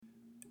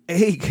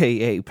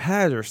AKA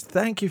Padders,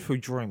 thank you for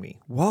joining me.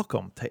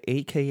 Welcome to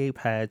AKA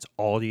Pad's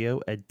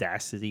Audio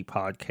Audacity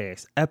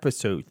Podcast,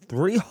 episode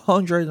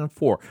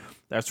 304.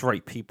 That's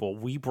right, people.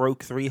 We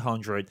broke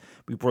 300.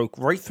 We broke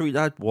right through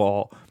that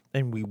wall,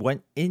 and we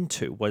went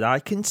into what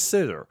I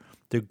consider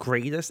the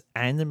greatest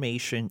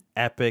animation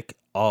epic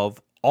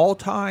of all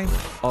time,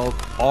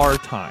 of our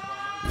time.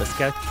 Let's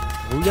get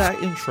through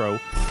that intro,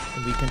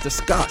 and we can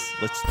discuss.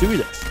 Let's do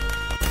this.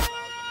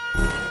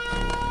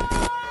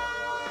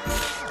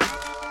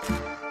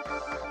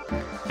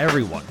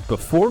 Everyone,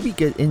 before we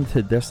get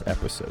into this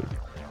episode,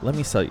 let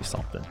me tell you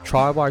something.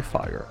 Trial by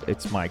Fire,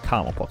 it's my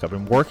comic book. I've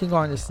been working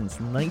on it since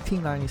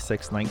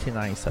 1996,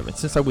 1997,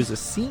 since I was a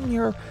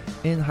senior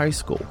in high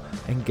school.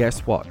 And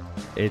guess what?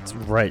 It's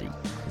ready.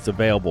 It's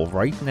available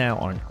right now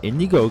on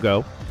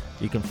Indiegogo.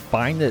 You can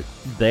find it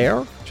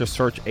there. Just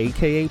search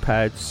AKA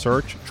Pad,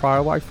 search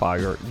Trial by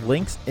Fire.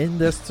 Links in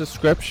this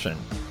description.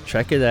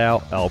 Check it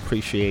out. I'll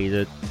appreciate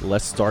it.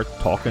 Let's start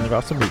talking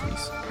about some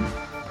movies.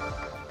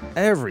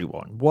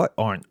 Everyone, what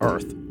on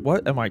earth?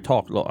 What am I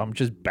talking? Look, I'm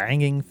just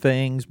banging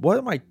things. What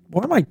am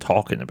I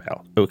talking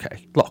about?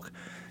 Okay, look,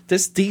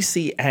 this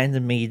DC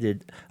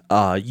animated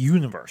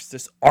universe,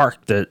 this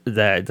arc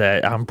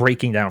that I'm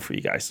breaking down for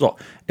you guys.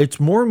 Look, it's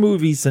more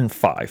movies than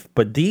 5,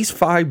 but these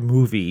 5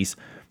 movies,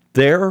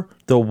 they're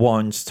the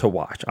ones to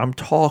watch. I'm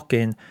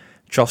talking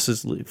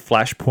Justice League,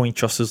 Flashpoint,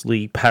 Justice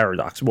League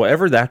Paradox,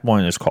 whatever that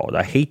one is called.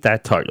 I hate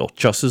that title.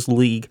 Justice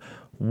League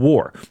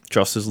War,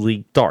 Justice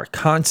League Dark,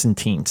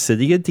 Constantine,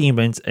 City of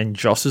Demons, and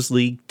Justice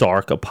League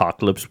Dark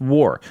Apocalypse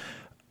War.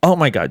 Oh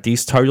my god,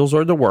 these titles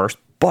are the worst,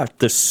 but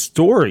the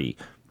story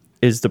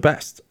is the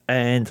best.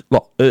 And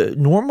look,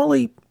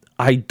 normally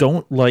I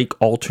don't like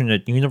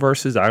alternate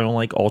universes. I don't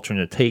like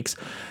alternate takes.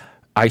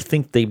 I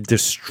think they've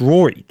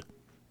destroyed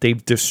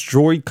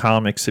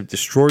comics. They've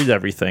destroyed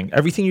everything.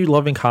 Everything you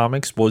love in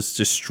comics was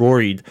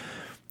destroyed.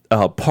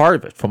 Part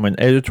of it from an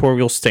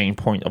editorial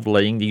standpoint of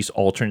letting these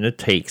alternate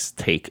takes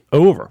take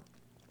over.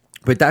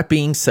 But that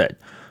being said,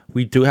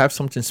 we do have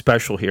something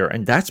special here,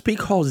 and that's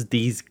because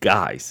these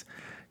guys,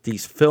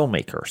 these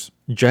filmmakers,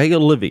 Jay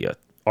Oliva,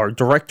 our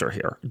director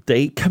here,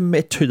 they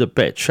commit to the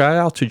bit. Shout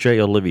out to Jay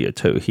Oliva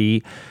too.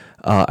 He,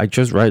 I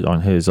just read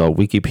on his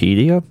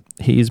Wikipedia,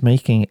 he's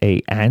making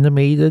a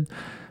animated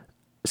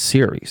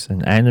series,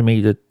 an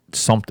animated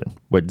something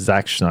with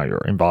Zack Snyder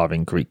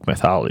involving Greek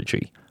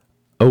mythology.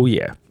 Oh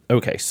yeah.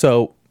 Okay,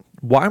 so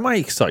why am I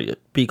excited?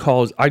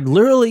 Because I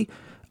literally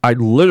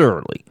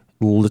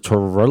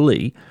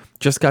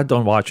just got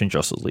done watching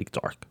Justice League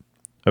Dark.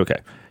 Okay,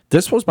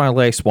 this was my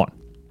last one.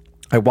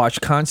 I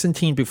watched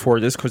Constantine before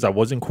this because I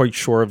wasn't quite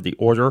sure of the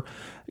order.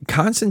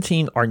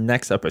 Constantine, our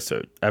next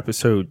episode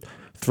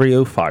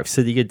 305,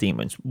 City of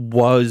Demons,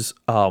 was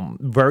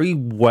very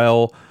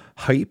well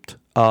hyped.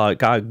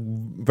 Got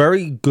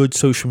very good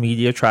social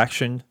media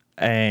traction,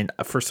 and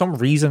for some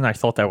reason I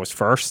thought that was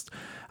first.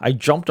 I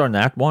jumped on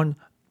that one,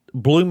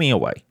 blew me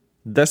away.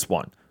 This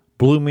one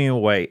blew me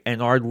away.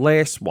 And our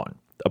last one,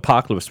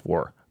 Apocalypse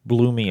War,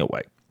 blew me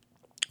away.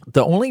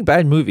 The only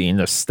bad movie in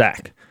the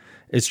stack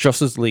is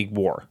Justice League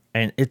War.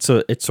 And it's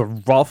a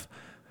rough,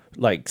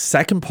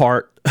 second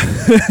part.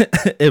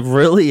 It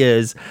really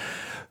is.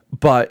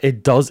 But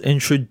it does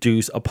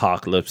introduce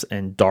Apocalypse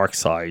and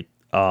Darkseid.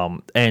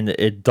 And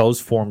it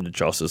does form the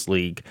Justice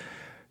League.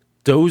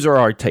 Those are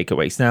our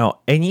takeaways. Now,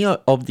 any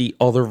of the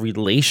other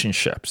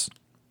relationships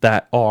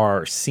that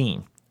are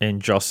seen in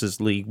Justice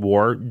League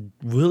War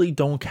really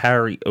don't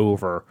carry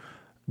over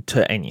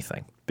to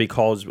anything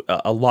because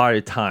a lot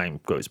of time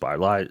goes by.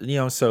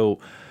 So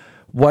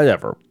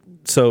whatever.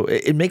 So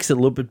it makes it a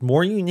little bit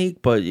more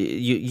unique, but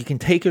you can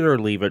take it or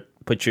leave it.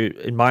 But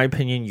in my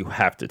opinion, you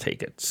have to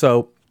take it.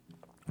 So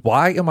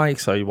why am I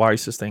excited? Why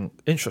is this thing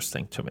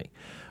interesting to me?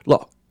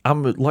 Look,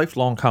 I'm a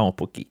lifelong comic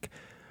book geek.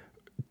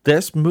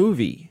 This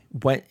movie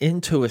went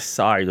into a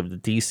side of the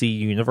DC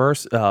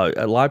universe.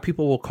 A lot of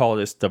people will call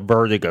this the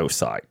Vertigo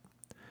side.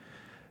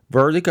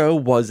 Vertigo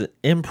was an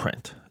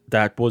imprint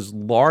that was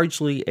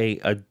largely a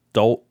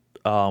adult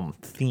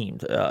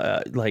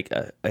themed,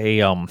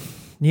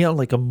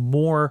 like a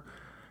more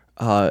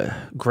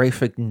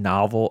graphic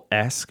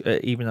novel-esque.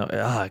 Even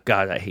though,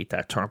 God, I hate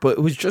that term, but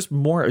it was just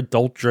more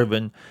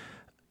adult-driven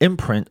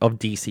imprint of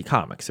DC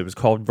Comics. It was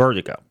called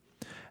Vertigo,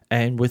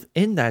 and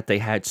within that they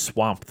had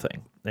Swamp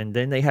Thing. And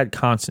then they had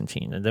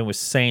Constantine, and then with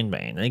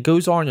Sandman, and it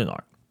goes on and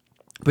on.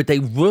 But they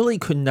really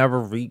could never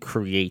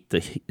recreate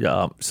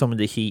some of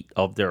the heat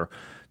of their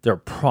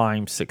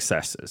prime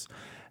successes.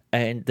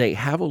 And they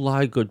have a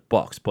lot of good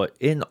books, but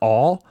in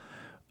all,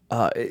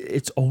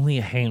 it's only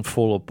a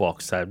handful of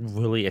books that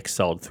really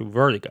excelled through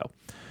Vertigo.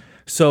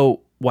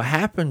 So what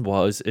happened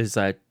is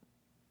that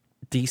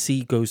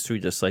DC goes through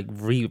this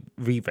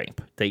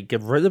revamp. They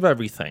get rid of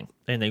everything,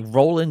 and they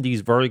roll in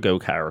these Vertigo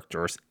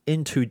characters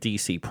into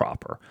DC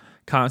proper.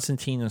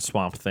 Constantine and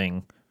Swamp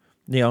Thing,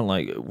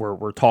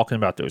 we're talking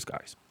about those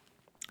guys.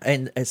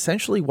 And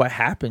essentially what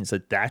happens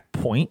at that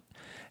point,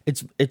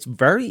 it's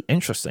very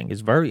interesting.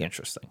 It's very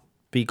interesting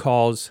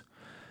because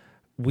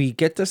we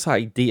get this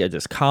idea,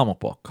 this comic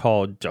book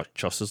called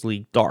Justice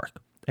League Dark.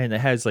 And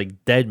it has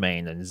like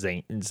Deadman and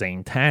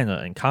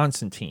Zatanna and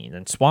Constantine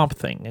and Swamp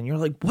Thing, and you're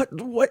like,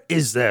 what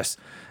is this?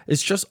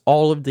 It's just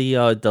all of the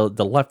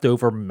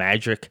leftover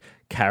magic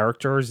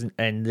characters,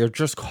 and they're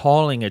just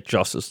calling it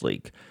Justice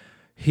League.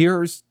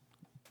 Here's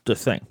the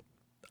thing,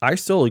 I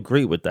still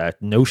agree with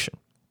that notion.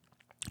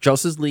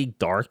 Justice League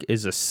Dark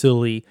is a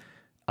silly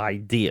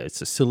idea.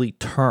 It's a silly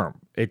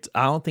term. I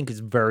don't think it's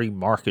very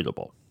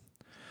marketable.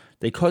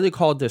 They could have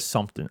called this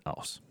something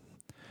else.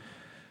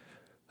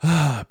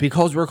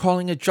 Because we're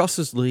calling it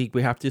Justice League,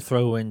 we have to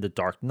throw in the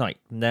Dark Knight.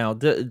 Now,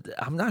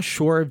 I'm not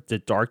sure if the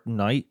Dark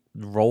Knight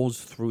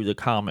rolls through the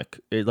comic,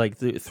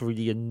 through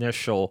the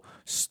initial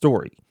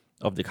story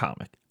of the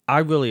comic. I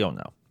really don't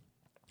know.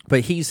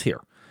 But he's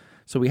here.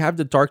 So we have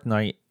the Dark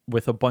Knight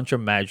with a bunch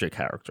of magic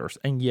characters.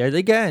 And yet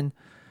again,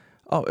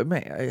 oh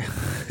man,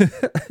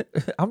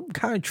 I'm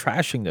kind of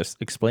trashing this,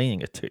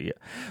 explaining it to you.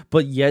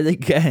 But yet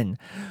again,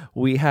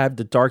 we have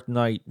the Dark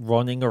Knight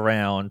running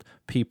around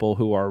people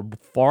who are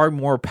far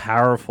more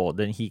powerful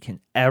than he can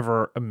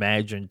ever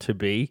imagine to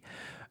be,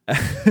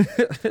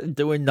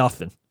 doing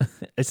nothing,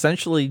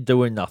 essentially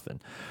doing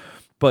nothing.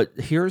 But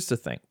here's the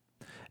thing.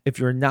 If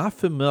you're not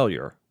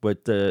familiar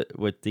with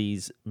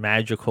these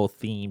magical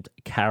themed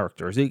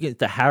characters, you get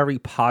the Harry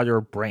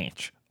Potter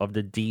branch of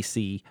the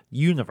DC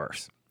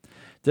universe.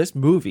 This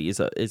movie is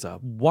a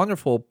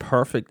wonderful,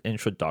 perfect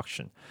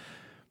introduction,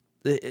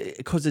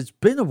 because it's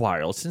been a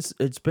while since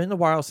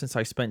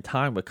I spent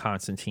time with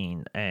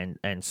Constantine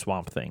and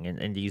Swamp Thing,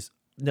 and these.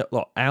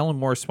 Look, Alan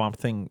Moore's Swamp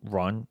Thing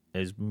run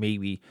is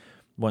maybe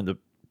one of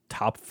the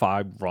top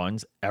 5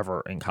 runs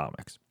ever in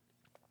comics,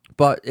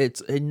 but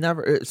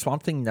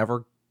Swamp Thing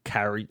never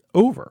carried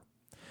over.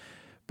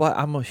 But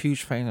I'm a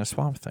huge fan of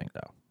Swamp Thing,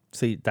 though.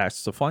 See,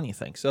 that's the funny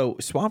thing. So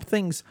Swamp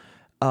Thing's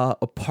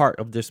a part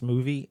of this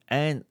movie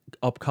and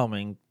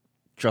upcoming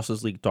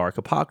Justice League Dark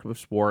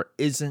Apocalypse War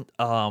isn't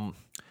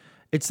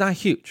it's not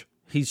huge.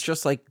 He's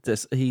just like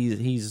this.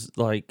 He's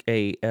like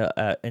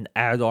an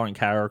add-on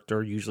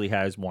character. Usually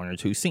has 1 or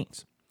 2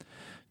 scenes.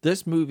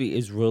 This movie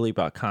is really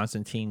about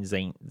Constantine,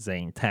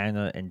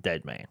 Zatanna, and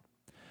Deadman.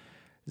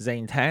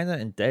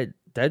 Zatanna and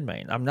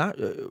Deadman. I'm not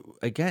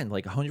again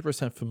like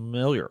 100%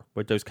 familiar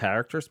with those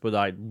characters, but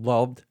I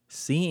loved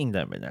seeing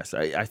them in this.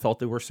 I thought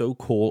they were so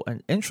cool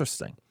and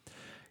interesting.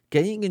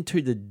 Getting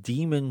into the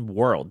demon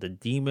world, the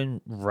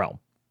demon realm.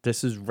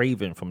 This is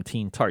Raven from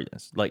Teen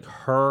Titans. Like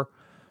her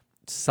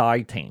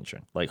side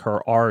tangent, like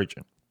her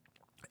origin.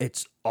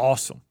 It's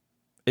awesome.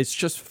 It's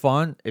just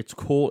fun. It's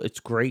cool. It's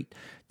great.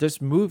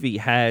 This movie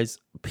has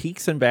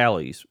peaks and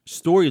valleys,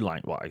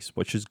 storyline wise,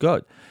 which is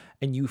good.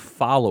 And you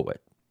follow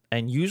it.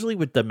 And usually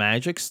with the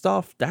magic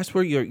stuff, that's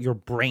where your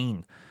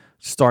brain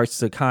starts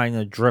to kind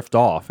of drift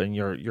off and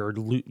you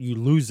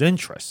lose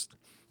interest.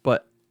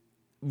 But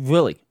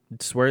really,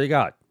 swear to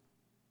God,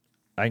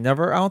 I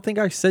don't think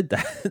I said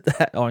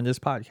that on this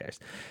podcast.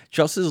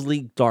 Justice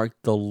League Dark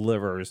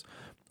delivers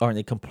on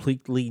a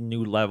completely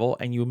new level,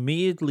 and you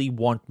immediately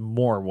want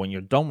more when you're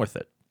done with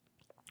it,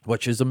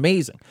 which is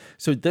amazing.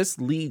 So this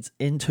leads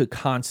into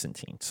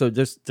Constantine. So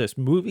this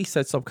movie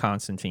sets up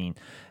Constantine.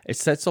 It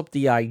sets up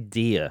the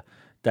idea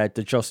that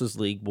the Justice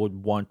League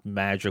would want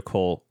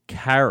magical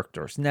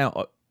characters.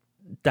 Now,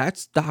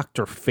 that's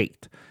Dr.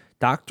 Fate.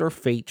 Dr.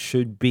 Fate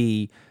should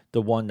be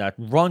the one that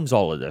runs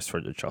all of this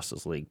for the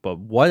Justice League. But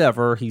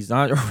whatever, he's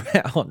not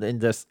around in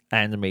this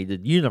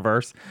animated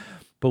universe.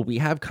 But we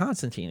have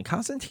Constantine. And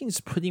Constantine's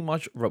pretty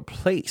much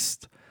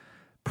replaced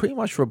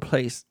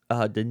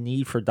the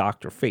need for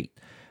Dr. Fate.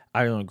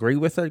 I don't agree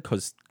with it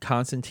because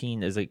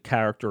Constantine is a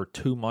character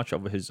too much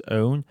of his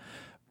own.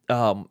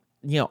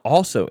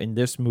 Also in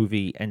this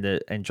movie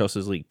and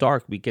Justice League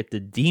Dark, we get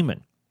the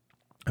Demon.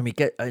 And we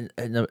get,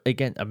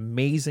 again,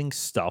 amazing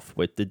stuff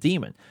with the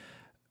Demon.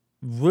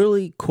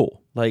 Really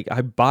cool. Like,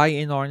 I buy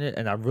in on it,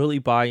 and I really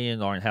buy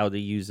in on how they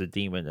use the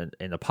Demon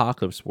in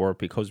Apocalypse War,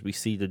 because we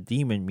see the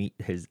Demon meet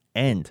his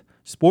end.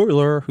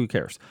 Spoiler, who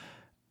cares?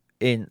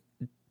 In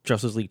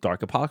Justice League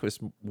Dark Apocalypse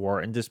War,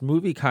 and this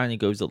movie kind of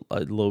goes a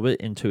little bit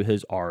into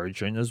his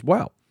origin as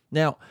well.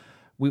 Now,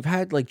 we've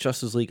had like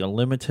Justice League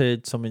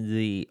Unlimited, some of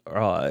the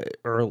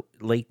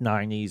late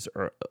 90s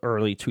or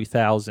early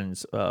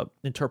 2000s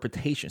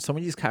interpretation. Some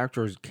of these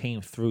characters came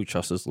through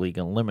Justice League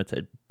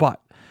Unlimited,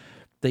 but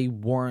they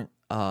weren't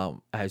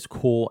as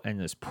cool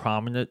and as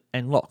prominent.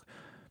 And look,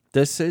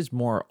 this is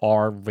more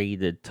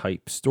R-rated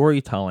type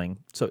storytelling,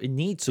 so it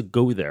needs to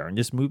go there, and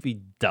this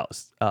movie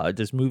does.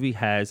 This movie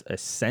has a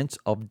sense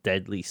of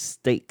deadly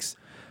stakes.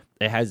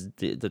 It has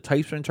the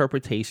types of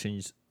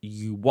interpretations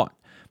you want.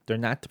 They're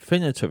not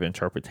definitive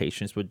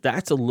interpretations, but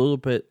that's a little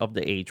bit of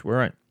the age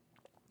we're in.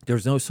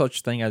 There's no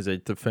such thing as a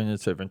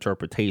definitive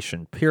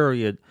interpretation,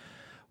 period,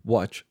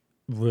 which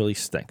really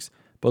stinks.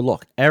 But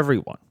look,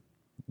 everyone,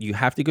 you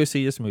have to go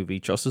see this movie,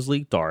 Justice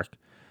League Dark.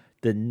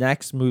 The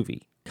next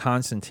movie,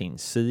 Constantine,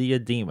 City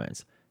of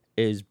Demons,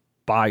 is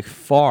by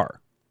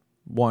far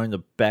one of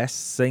the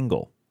best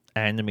single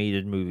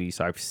animated movies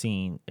I've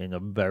seen in a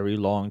very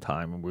long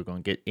time, and we're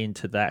going to get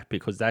into that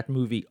because that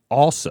movie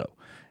also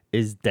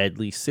is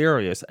deadly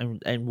serious,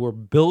 and we're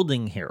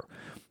building here.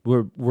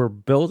 We're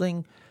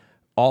building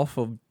off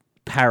of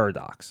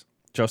Paradox,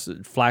 just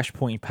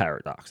Flashpoint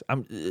Paradox. I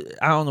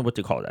don't know what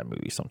to call that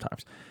movie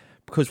sometimes,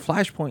 because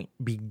Flashpoint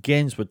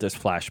begins with this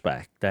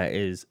flashback that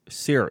is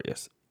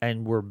serious,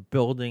 and we're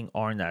building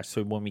on that.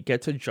 So when we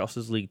get to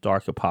Justice League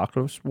Dark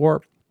Apokolips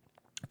War,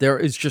 there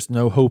is just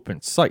no hope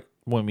in sight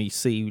when we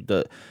see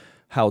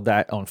how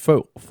that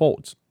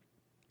unfolds.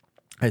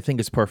 I think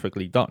it's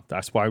perfectly done.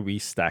 That's why we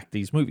stack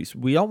these movies.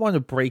 We don't want to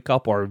break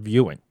up our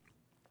viewing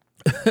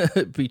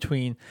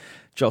between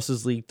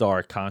Justice League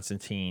Dark,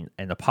 Constantine,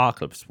 and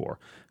Apokolips War,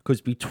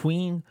 because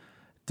between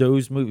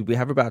those movies, we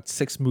have about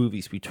 6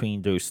 movies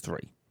between those 3.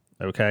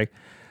 Okay,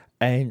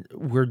 and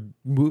we're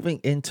moving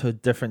into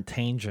different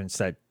tangents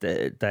that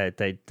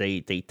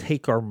they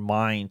take our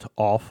mind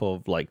off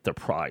of like the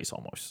prize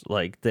almost.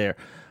 Like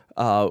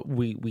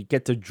we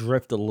get to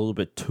drift a little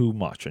bit too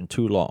much and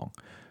too long.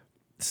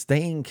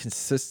 Staying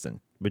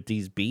consistent with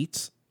these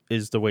beats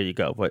is the way to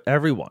go. But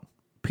everyone,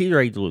 Peter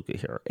A. DeLuca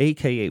here,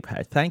 aka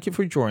Pat. Thank you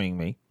for joining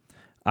me.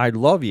 I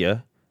love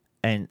you.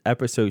 And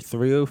episode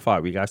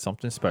 305, we got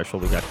something special.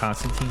 We got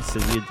Constantine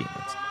City of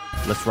Demons.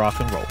 Let's rock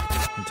and roll.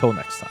 Until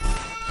next time.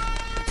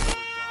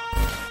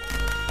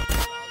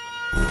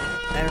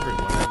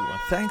 Everyone,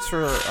 thanks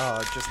for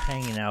just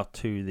hanging out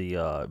to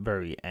the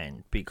very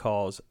end,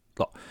 because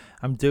look,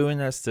 I'm doing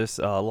this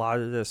a lot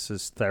of this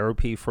is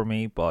therapy for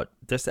me, but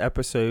this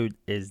episode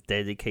is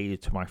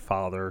dedicated to my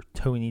father,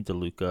 Tony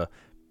DeLuca,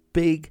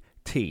 Big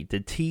T, the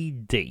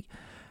TD.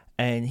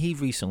 And he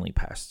recently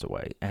passed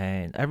away,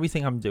 and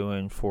everything I'm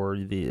doing for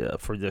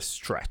this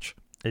stretch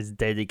is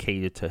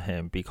dedicated to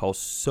him, because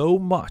so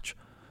much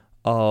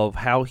of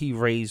how he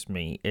raised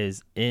me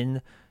is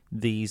in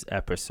these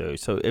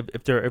episodes. So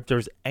if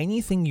there's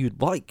anything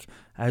you'd like,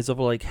 as of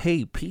like,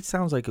 hey, Pete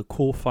sounds like a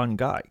cool, fun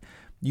guy,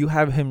 you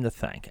have him to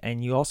thank.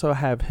 And you also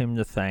have him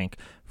to thank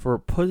for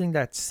putting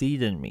that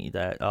seed in me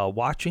that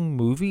watching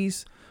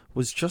movies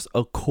was just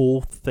a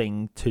cool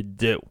thing to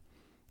do.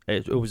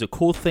 It was a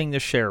cool thing to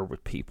share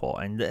with people.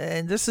 And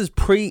this is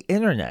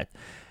pre-internet.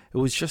 It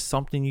was just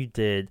something you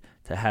did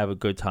to have a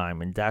good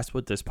time. And that's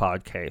what this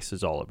podcast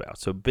is all about.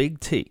 So Big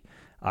T,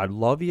 I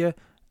love you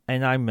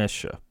and I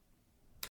miss you.